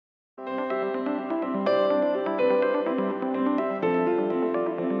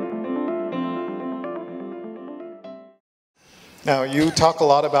Now, you talk a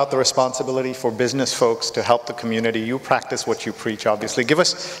lot about the responsibility for business folks to help the community. You practice what you preach, obviously. Give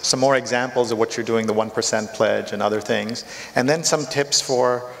us some more examples of what you're doing, the 1% pledge and other things, and then some tips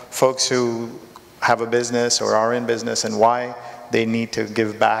for folks who have a business or are in business and why they need to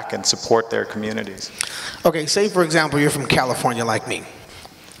give back and support their communities. Okay, say for example you're from California like me,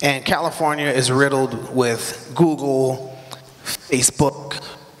 and California is riddled with Google, Facebook,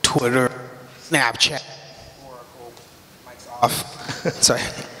 Twitter, Snapchat, sorry.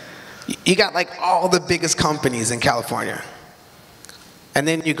 You got like all the biggest companies in California. And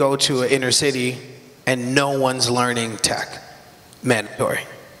then you go to an inner city and no one's learning tech. Mandatory.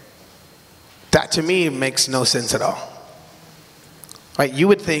 That to me makes no sense at all. Right? You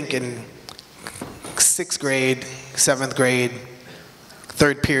would think in 6th grade, 7th grade,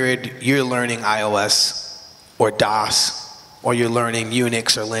 3rd period, you're learning iOS or DOS, or you're learning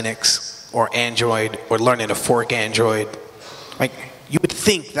Unix or Linux or Android, or learning to fork Android. Like, you would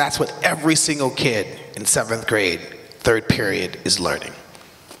think that's what every single kid in 7th grade, 3rd period is learning.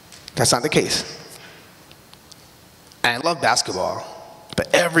 That's not the case. And I love basketball,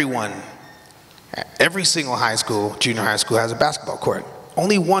 but everyone, every single high school, junior high school has a basketball court.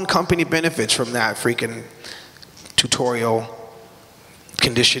 Only one company benefits from that freaking tutorial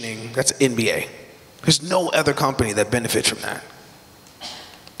conditioning. That's NBA. There's no other company that benefits from that.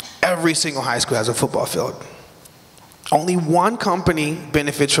 Every single high school has a football field. Only one company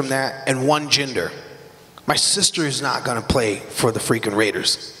benefits from that, and one gender. My sister is not going to play for the freaking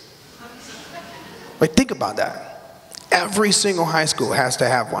Raiders. Like, think about that. Every single high school has to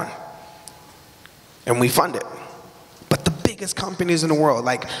have one. And we fund it. But the biggest companies in the world,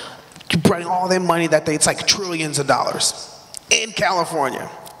 like, you bring all their money that it's like trillions of dollars in California,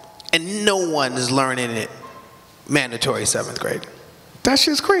 and no one is learning it mandatory 7th grade. That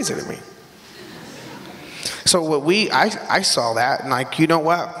shit's crazy to me. So what I saw that, and like, you know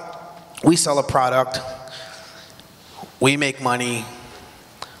what? We sell a product, we make money,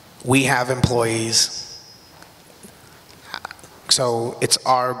 we have employees. So it's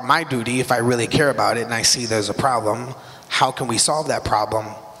my duty, if I really care about it and I see there's a problem, how can we solve that problem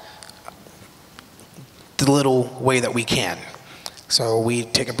the little way that we can? So we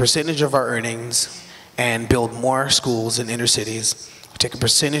take a percentage of our earnings and build more schools in inner cities. We take a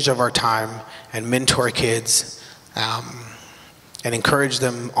percentage of our time and mentor kids and encourage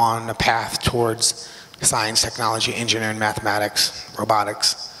them on a path towards science, technology, engineering, mathematics,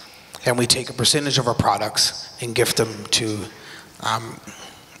 robotics. And we take a percentage of our products and gift them to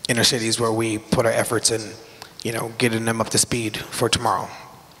inner cities where we put our efforts in, you know, getting them up to speed for tomorrow.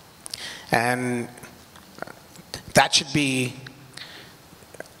 And that should be,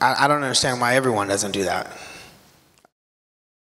 I don't understand why everyone doesn't do that.